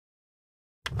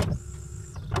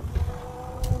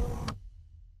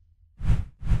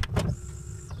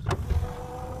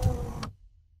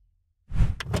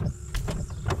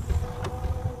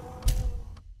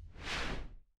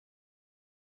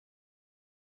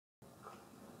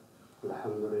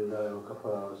الحمد لله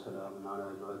وكفى وسلام على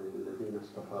عباده الذين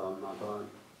اصطفى أما بعد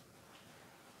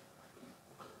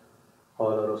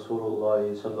قال رسول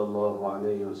الله صلى الله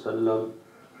عليه وسلم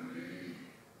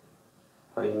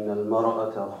فإن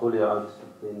المرأة خلعت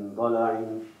من ضلع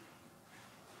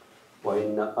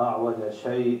وإن أعوج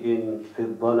شيء في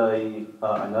الضلع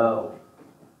أعلاه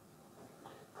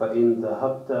فإن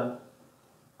ذهبت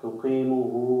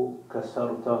تقيمه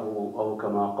كسرته أو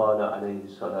كما قال عليه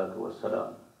الصلاة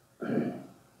والسلام.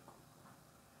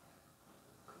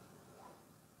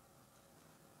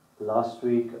 Last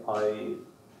week I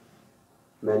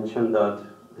mentioned that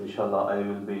inshallah I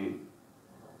will be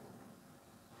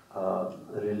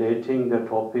relating the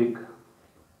topic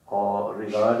or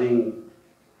regarding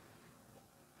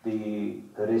the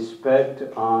respect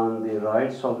and the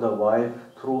rights of the wife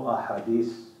through a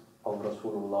hadith of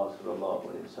Rasulullah sallallahu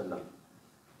alaihi wasallam.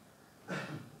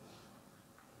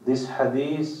 This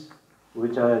hadith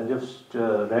which I just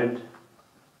read,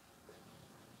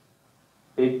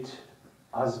 it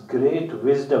has great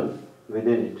wisdom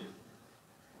within it,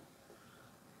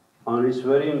 and it's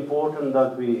very important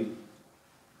that we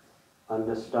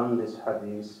understand this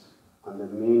hadith and the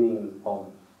meaning of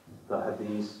the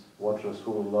hadith, what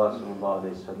Rasulullah sallallahu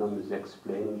alaihi wasallam is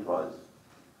explaining to us.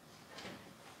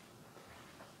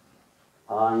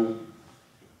 And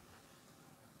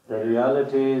the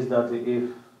reality is that if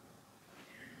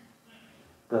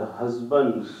the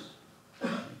husbands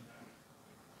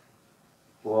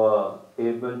were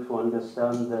able to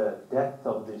understand the depth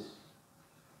of this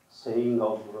saying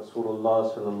of Rasulullah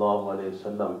sallallahu alaihi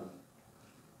wasallam,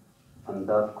 and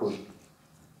that could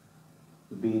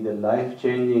be the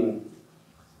life-changing,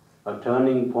 a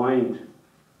turning point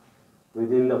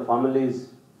within the families,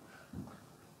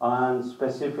 and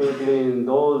specifically in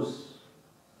those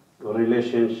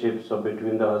relationships or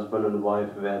between the husband and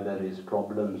wife where there is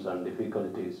problems and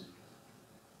difficulties,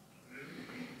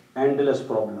 endless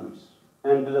problems,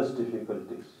 endless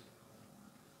difficulties.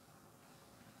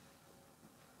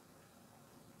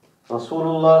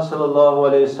 Rasulullah sallallahu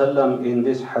alaihi wasallam in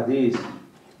this hadith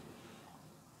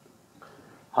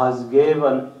has gave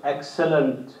an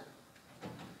excellent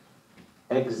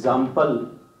example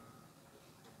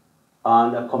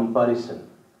and a comparison.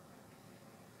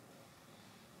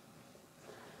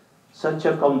 Such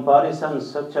a comparison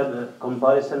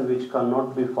which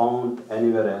cannot be found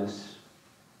anywhere else.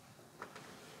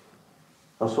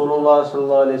 Rasulullah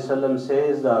sallallahu alaihi wasallam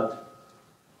says that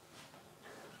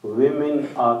women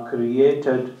are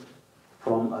created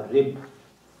from a rib,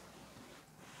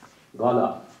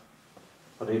 gala,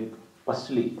 rib,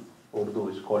 pasli, Urdu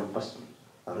is called pasli,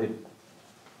 a rib.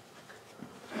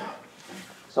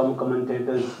 Some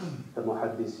commentators, the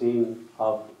muhaddiseen,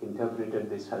 have interpreted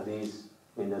this hadith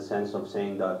in the sense of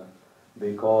saying that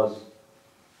because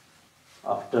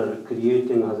after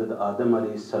creating Hazrat Adam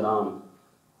alayhi salam,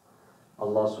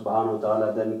 Allah subhanahu wa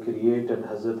ta'ala then created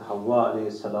Hazrat Hawa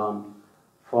alayhi salam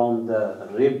from the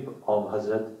rib of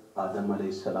Hazrat Adam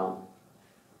alayhi salam.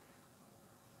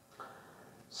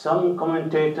 Some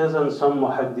commentators and some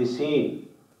muhaddiseen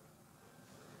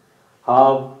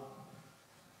have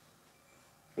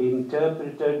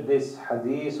interpreted this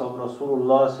hadith of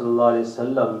Rasulullah sallallahu alaihi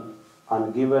wasallam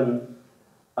and given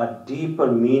a deeper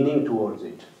meaning towards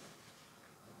it.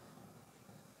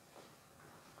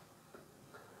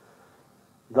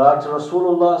 That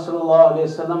Rasulullah sallallahu alaihi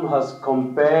wasallam has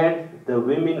compared the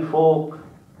women folk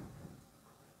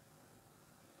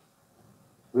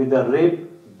with the rib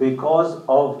because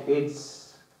of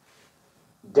its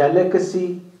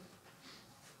delicacy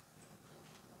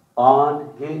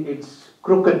and its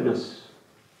crookedness.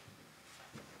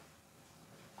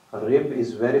 A rib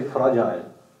is very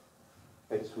fragile,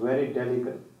 it's very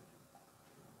delicate,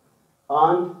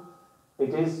 and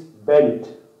it is bent.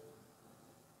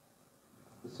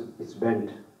 It's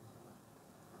bent.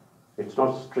 It's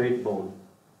not straight bone.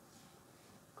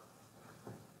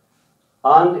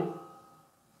 And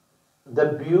the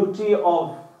beauty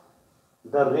of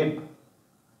the rib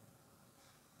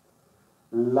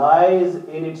lies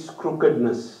in its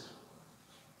crookedness.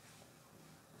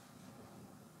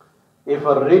 If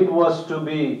a rib was to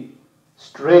be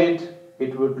straight,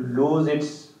 it would lose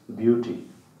its beauty.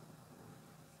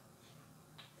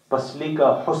 पसली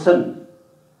का हुस्न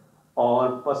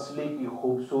और पसली की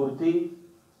खूबसूरती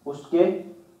उसके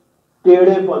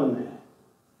टेढ़ेपन में है.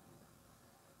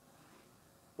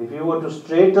 If you were to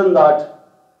straighten that,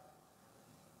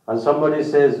 and somebody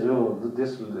says,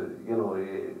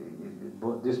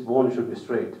 this bone should be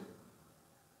straight.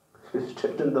 If you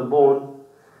straighten the bone,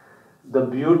 the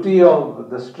beauty of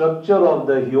the structure of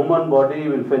the human body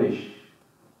will finish.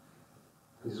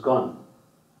 It's gone.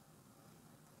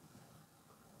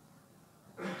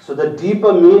 So the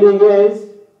deeper meaning is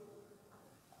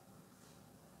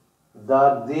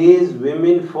that these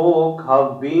women folk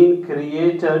have been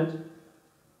created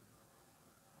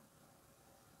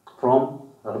from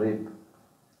a rib.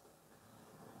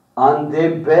 And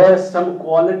they bear some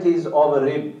qualities of a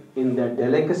rib in their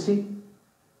delicacy,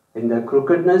 in their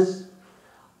crookedness,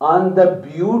 and the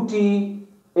beauty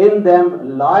in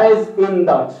them lies in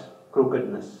that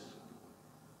crookedness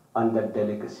and that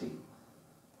delicacy,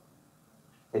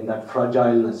 in that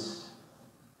fragileness.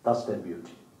 That's their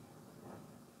beauty.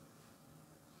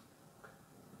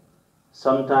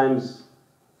 Sometimes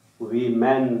we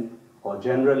men, or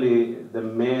generally the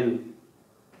male,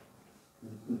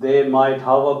 they might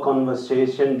have a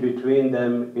conversation between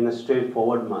them in a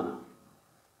straightforward manner.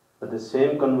 But the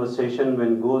same conversation,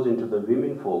 when it goes into the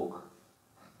women folk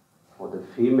or the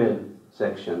female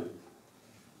section,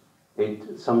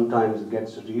 it sometimes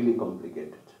gets really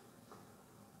complicated.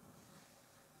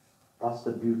 That's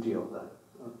the beauty of that.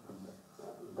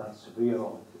 That's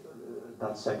real,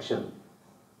 that section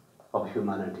of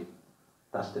humanity.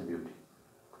 That's the beauty.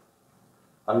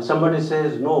 And somebody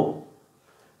says, no,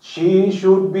 she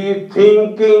should be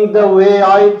thinking the way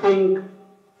I think.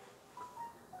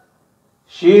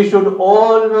 She should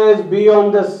always be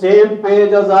on the same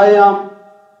page as I am.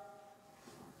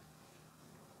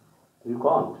 You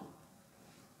can't.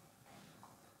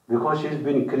 Because she's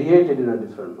been created in a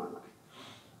different manner.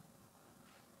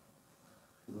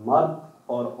 मर्द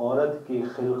और औरत की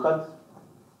खिलकत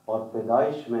और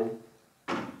पैदाइश में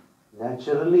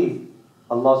naturally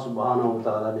अल्लाह सुब्हानहू व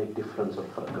तआला ने एक डिफरेंस और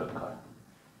फर्क रखा है.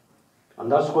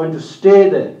 And that's going to stay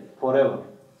there forever.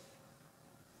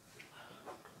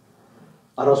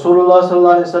 Rasulullah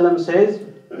sallallahu alaihi wasallam says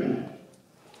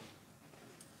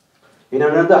in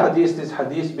another hadith, this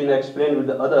hadith been explained with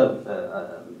the other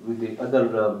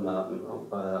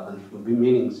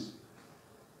meanings.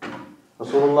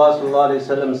 Rasulullah sallallahu alaihi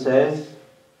wasallam says,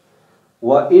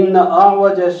 "Wa inna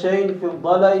a'waja shay'in fi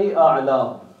al-dala'i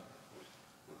a'la."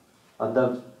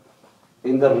 And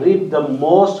in the rib, the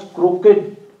most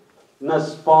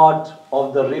crookedness part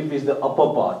of the rib is the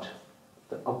upper part.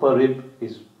 The upper rib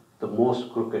is the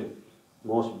most crooked,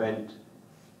 most bent.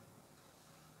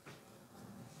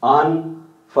 And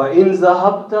فَإِنْ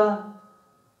ذَهَبْتَ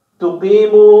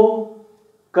تُقِيمُ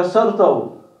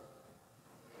كَسَرْتَهُ.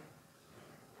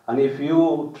 And if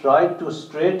you try to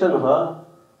straighten her,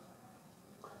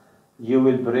 you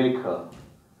will break her.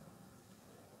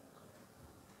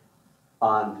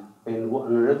 And in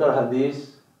another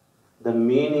hadith, the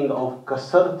meaning of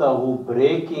kasartahu,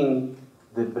 breaking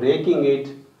it,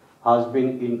 has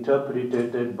been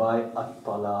interpreted by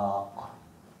at-talaq.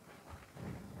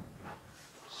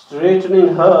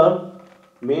 Straightening her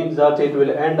means that it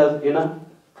will end up in a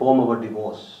form of a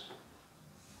divorce,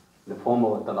 the form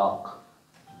of a talaq.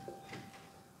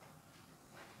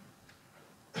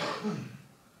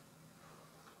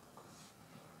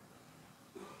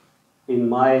 In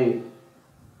my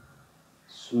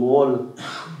small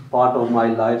part of my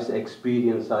life's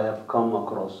experience, I have come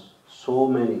across so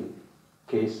many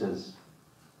cases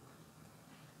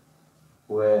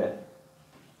where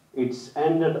it's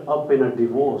ended up in a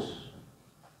divorce.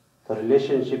 The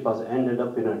relationship has ended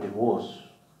up in a divorce.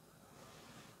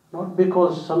 Not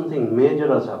because something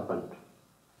major has happened.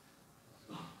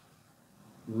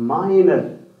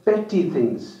 Minor, petty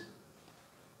things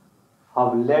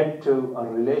have led to a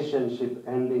relationship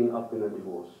ending up in a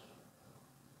divorce.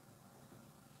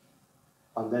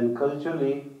 And then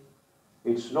culturally,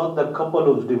 it's not the couple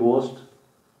who's divorced.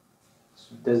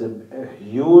 There's a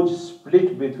huge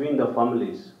split between the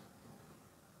families.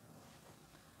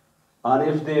 And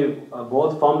if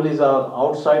both families are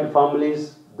outside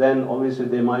families, then obviously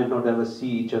they might not ever see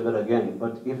each other again.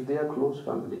 But if they are close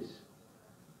families,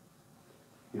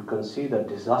 you can see the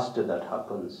disaster that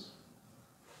happens.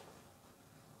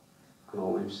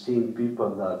 We've seen people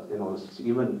that,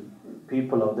 even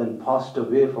people have then passed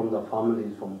away from the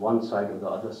families from one side or the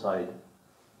other side,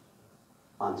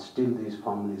 and still these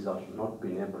families are not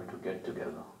being able to get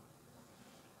together.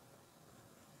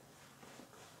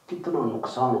 कितना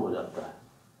नुकसान हो जाता है.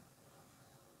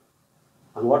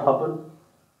 And what happened?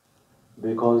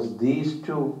 Because these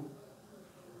two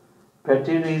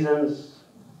petty reasons,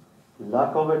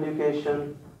 lack of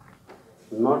education,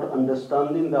 not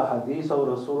understanding the hadith of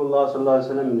Rasulullah sallallahu alaihi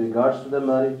wasallam in regards to the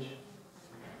marriage,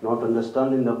 not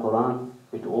understanding the Quran,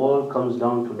 it all comes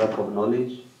down to lack of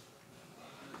knowledge.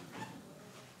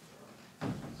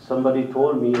 Somebody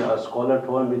told me, a scholar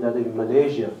told me that in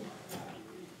Malaysia,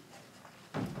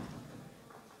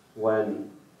 when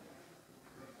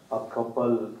a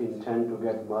couple intend to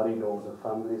get married or the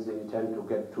families intend to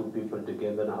get two people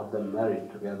together and have them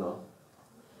married together,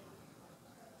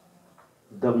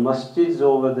 the masjids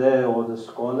over there or the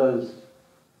scholars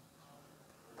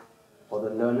or the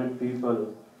learned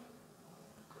people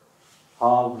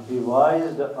have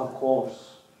devised a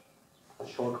course, a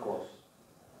short course,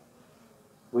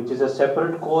 which is a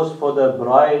separate course for the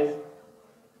bride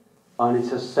and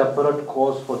it's a separate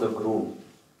course for the groom.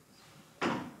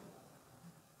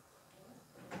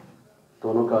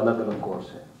 दोनों का अलग अलग course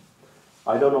है.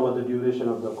 I don't know what the duration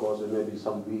of the course is, maybe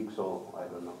some weeks or I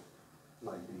don't know,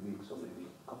 might be weeks or maybe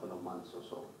a couple of months or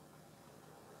so.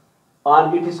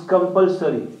 And it is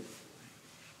compulsory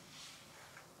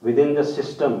within the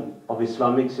system of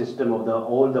Islamic system of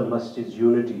all the masjids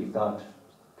unity that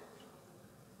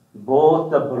both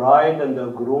the bride and the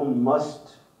groom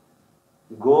must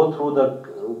go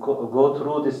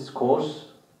through this course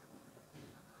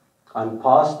and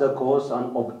pass the course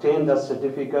and obtain the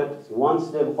certificate. Once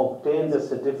they've obtained the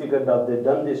certificate that they've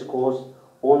done this course,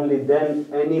 only then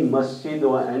any masjid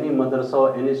or any madrasa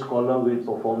or any scholar will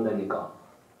perform the nikah.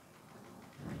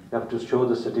 You have to show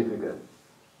the certificate.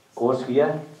 Course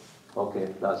kiya?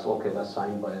 Okay, that's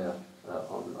signed by a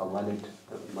valid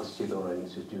masjid or an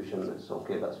institution. It's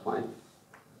okay, that's fine.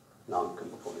 Now you can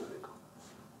perform your nikah.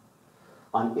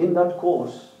 And in that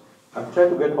course, I've tried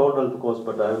to get hold of the course,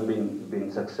 but I haven't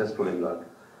been successful in that.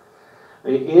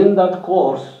 In that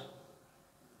course,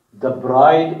 the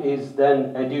bride is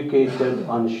then educated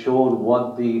and shown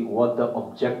what the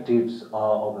objectives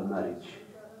are of a marriage.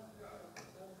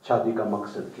 शादी का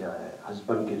मकसद क्या है?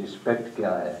 Husband की respect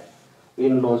क्या है?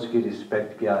 In-laws की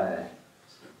respect क्या है?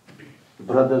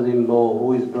 Brothers-in-law,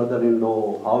 who is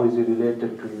brother-in-law? How is he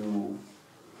related to you?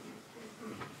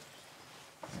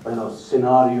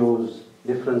 Scenarios,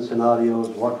 different scenarios,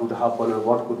 what would happen and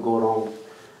what could go wrong.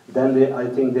 Then I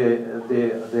think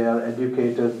they are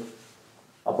educated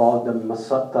about the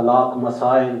talaq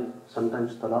masail.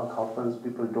 Sometimes talaq happens,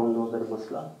 people don't know their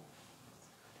masla.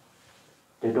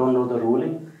 They don't know the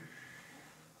ruling.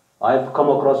 I've come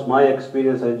across my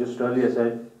experience, I just earlier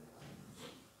said,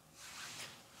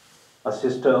 a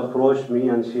sister approached me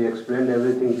and she explained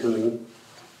everything to me,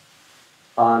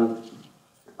 and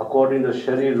according to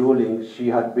Sharia ruling, she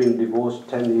had been divorced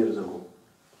 10 years ago.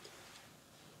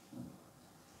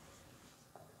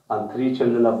 And 3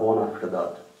 children are born after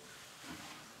that.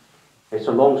 It's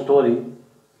a long story,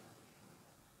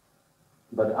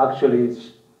 but actually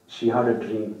she had a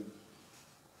dream.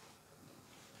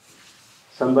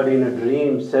 Somebody in a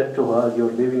dream said to her,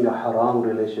 you're living a haram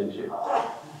relationship.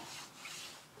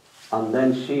 And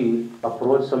then she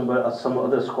approached some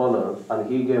other scholar and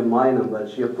he gave my number.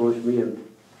 She approached me and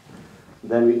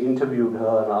then we interviewed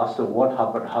her and asked her what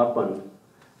happened.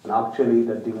 And actually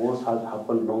the divorce had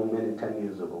happened many 10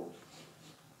 years ago.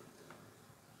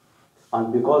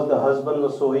 And because the husband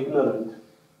was so ignorant,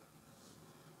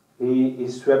 he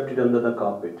swept it under the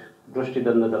carpet, brushed it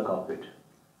under the carpet.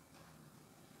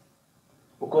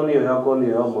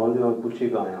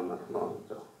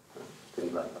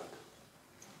 Things like that.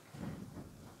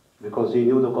 Because he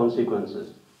knew the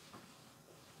consequences.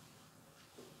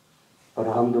 But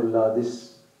alhamdulillah,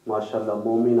 this, mashallah,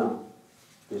 mu'mina,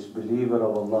 this believer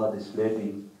of Allah, this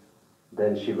lady,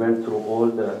 then she went through all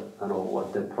the,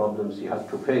 what the problems she had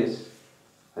to face.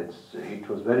 It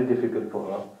was very difficult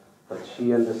for her, but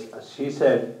she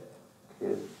said,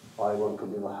 okay, I want to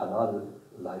live a halal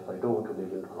life, I don't want to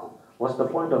live in haram. What's the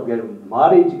point of getting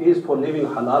marriage is for living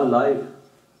halal life,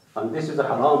 and this is a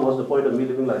haram, what's the point of me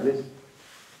living like this?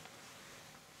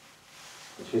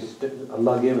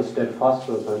 Allah gave a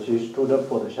steadfastness and she stood up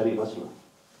for the Sharia Masla.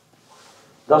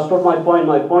 That's not my point.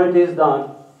 My point is that,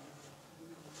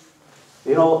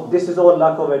 this is all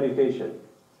lack of education.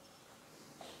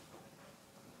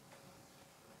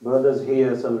 Brothers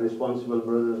here, some responsible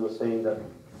brothers were saying that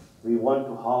we want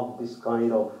to have this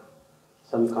kind of,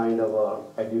 some kind of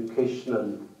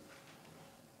educational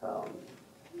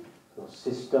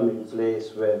system in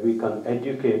place where we can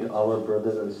educate our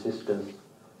brothers and sisters,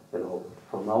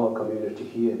 from our community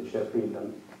here in Sheffield,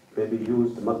 and maybe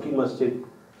use the Makki Masjid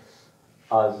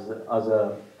as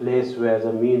a place where as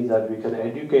a means that we can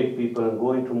educate people and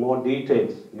go into more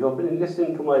details. You have been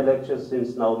listening to my lectures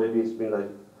since now, maybe it's been like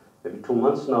maybe 2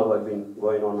 months now I've been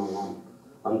going on and on.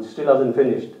 And still hasn't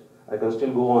finished. I can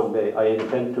still go on. I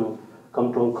intend to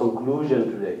come to a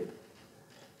conclusion today.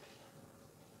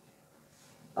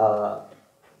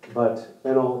 But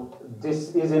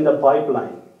this is in the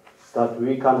pipeline, that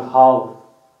we can have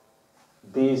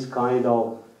these kind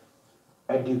of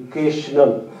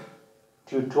educational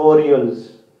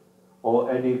tutorials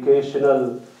or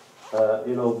educational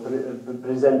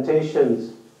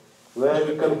presentations where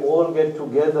we can all get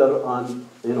together and,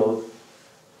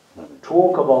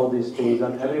 talk about these things,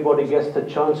 and everybody gets the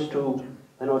chance to,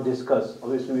 discuss.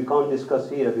 Obviously, we can't discuss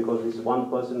here because it's one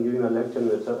person giving a lecture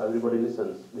and everybody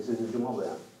listens. This is the JUMMAH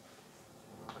bayan.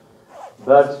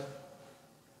 But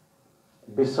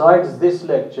besides this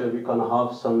lecture, we can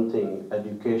have something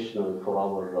educational for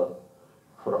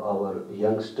our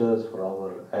youngsters, for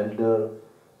our elder,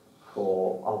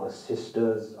 for our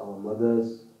sisters, our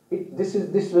mothers. This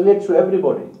relates to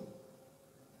everybody.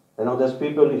 There's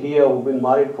people here who've been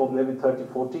married for maybe 30,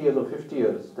 40 years or 50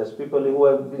 years. There's people who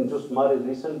have been just married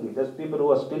recently. There's people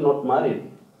who are still not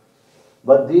married.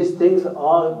 But these things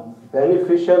are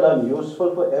beneficial and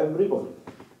useful for everybody.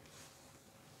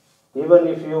 Even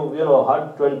if you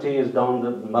had 20 years down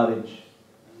the marriage,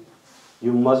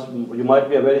 you might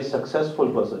be a very successful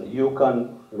person. You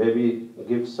can maybe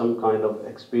give some kind of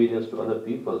experience to other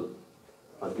people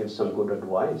and give some good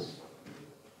advice.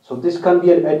 So this can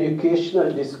be an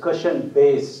educational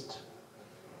discussion-based,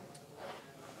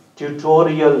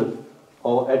 tutorial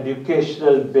or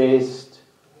educational-based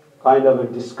kind of a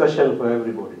discussion for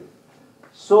everybody.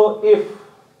 So if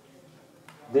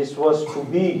this was to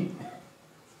be,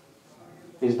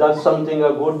 is that something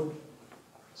a good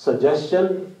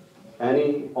suggestion?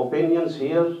 Any opinions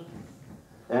here?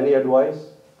 Any advice?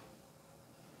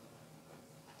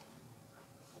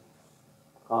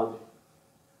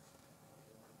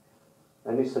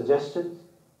 Any suggestions?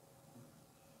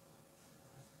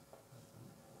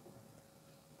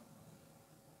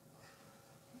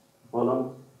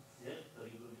 Maulana? Yes,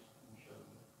 very good.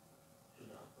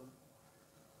 Should happen.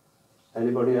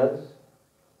 Anybody else?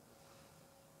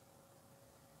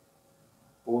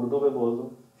 Urdu में बोल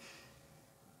दो,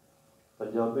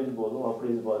 पंजाबी में बोलो, अपनी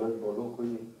ज़बान में बोलो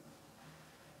कोई.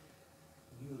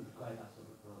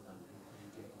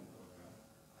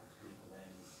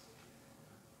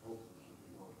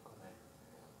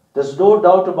 There's no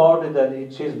doubt about it that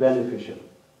it is beneficial.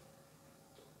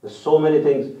 There's so many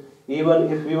things.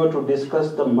 Even if we were to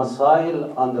discuss the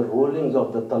masail and the rulings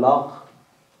of the talaq,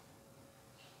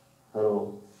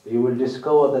 you will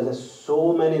discover that there's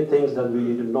so many things that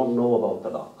we did not know about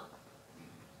talaq.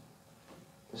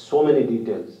 There's so many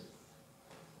details.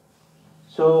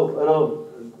 So,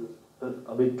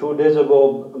 2 days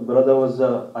ago, brother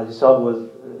Ejaz was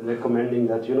recommending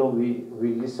that, we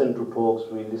listen to talks,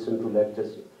 we listen to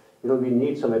lectures. We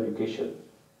need some education.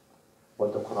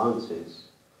 What the Quran says,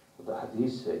 what the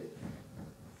Hadith say,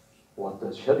 what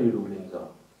the Shari rulings are.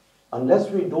 Unless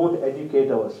we don't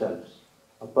educate ourselves,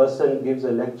 a person gives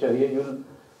a lecture here,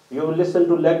 you will listen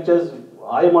to lectures.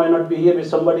 I might not be here with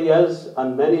somebody else,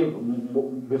 and many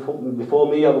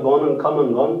before me have gone and come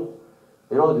and gone.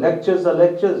 Lectures are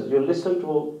lectures. You listen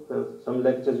to some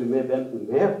lectures, you may have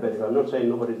benefited. I'm not saying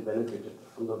nobody's benefited.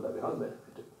 Alhamdulillah, we have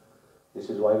benefited. This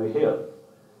is why we're here.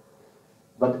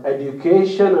 But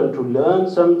education and to learn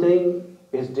something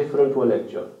is different to a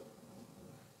lecture.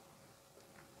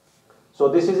 So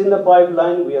this is in the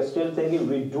pipeline. We are still thinking,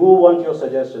 we do want your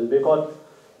suggestion, because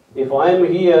if I'm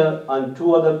here and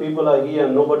 2 other people are here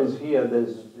and nobody's here,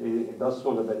 that's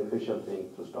not a beneficial thing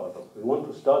to start off. We want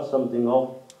to start something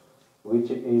off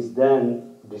which is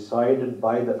then decided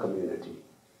by the community.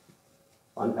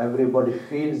 And everybody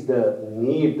feels the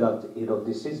need that,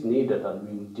 this is needed and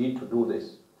we need to do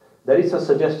this. There is a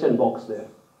suggestion box there.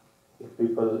 If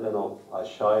people, are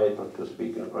shy not to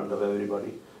speak in front of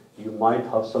everybody, you might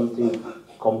have something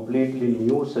completely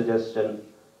new suggestion,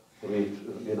 which,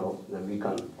 then we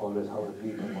can always have a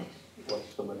read of what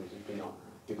somebody is doing.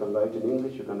 You can write in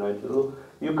English, you can write in Urdu.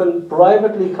 You can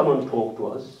privately come and talk to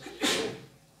us.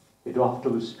 You don't have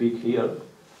to speak here. You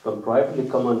can privately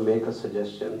come and make a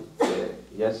suggestion.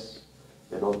 Yes,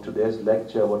 today's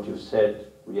lecture, what you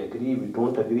said, we agree, we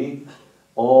don't agree,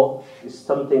 or it's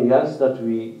something else that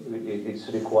it's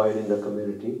required in the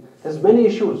community. There's many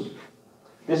issues.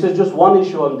 This is just one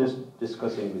issue I'm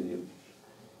discussing with you.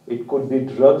 It could be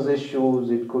drugs issues,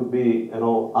 it could be,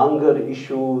 anger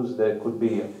issues, there could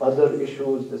be other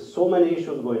issues. There's so many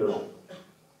issues going on.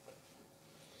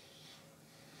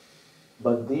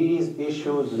 But these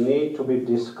issues need to be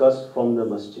discussed from the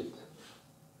masjid.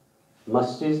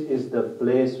 Masjid is the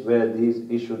place where these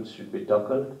issues should be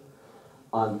tackled,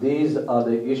 and these are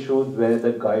the issues where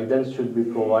the guidance should be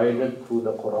provided through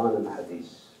the Quran and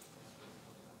Hadith.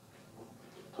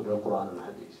 Through the Quran and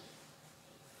Hadith.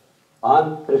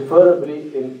 And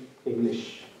preferably in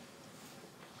English.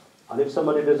 And if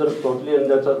somebody doesn't totally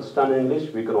understand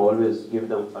English, we can always give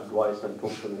them advice and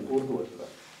talk to them in Urdu as well.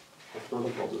 That's not a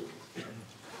problem.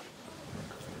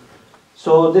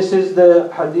 So this is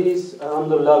the hadith,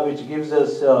 alhamdulillah, which gives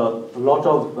us a lot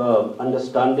of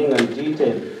understanding and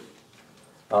detail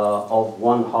of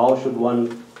one, how should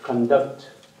one conduct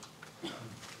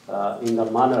in the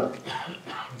manner.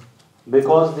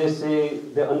 Because they say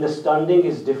the understanding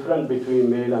is different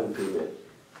between male and female.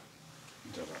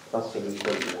 That's the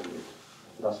language.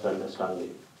 That's the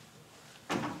understanding.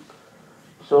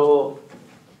 So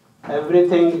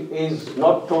everything is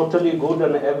not totally good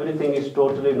and everything is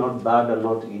totally not bad and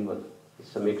not evil.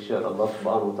 It's a mixture. Allah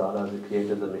subhanahu wa ta'ala has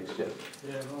created the mixture.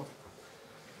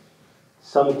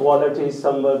 Some qualities,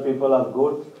 some people are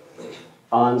good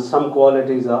and some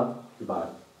qualities are bad.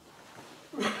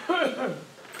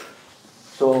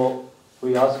 So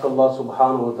we ask Allah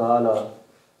subhanahu wa ta'ala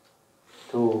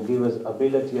to give us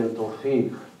ability and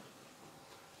tawfiq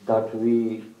that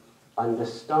we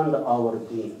understand our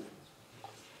deen.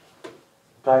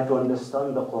 Try to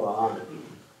understand the Quran.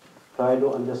 Try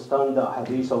to understand the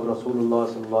hadith of Rasulullah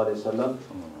sallallahu alaihi wasallam,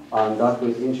 and that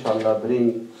will inshallah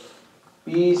bring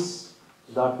peace.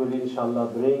 That will inshallah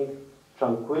bring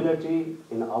tranquility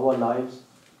in our lives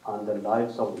and the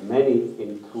lives of many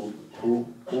who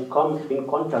come in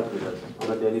contact with us on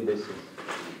a daily basis.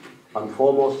 And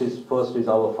foremost is first is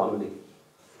our family,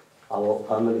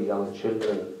 our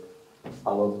children,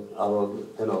 our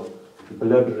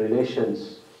blood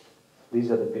relations. These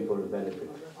are the people who benefit.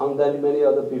 And then many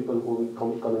other people who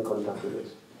come in contact with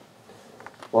us.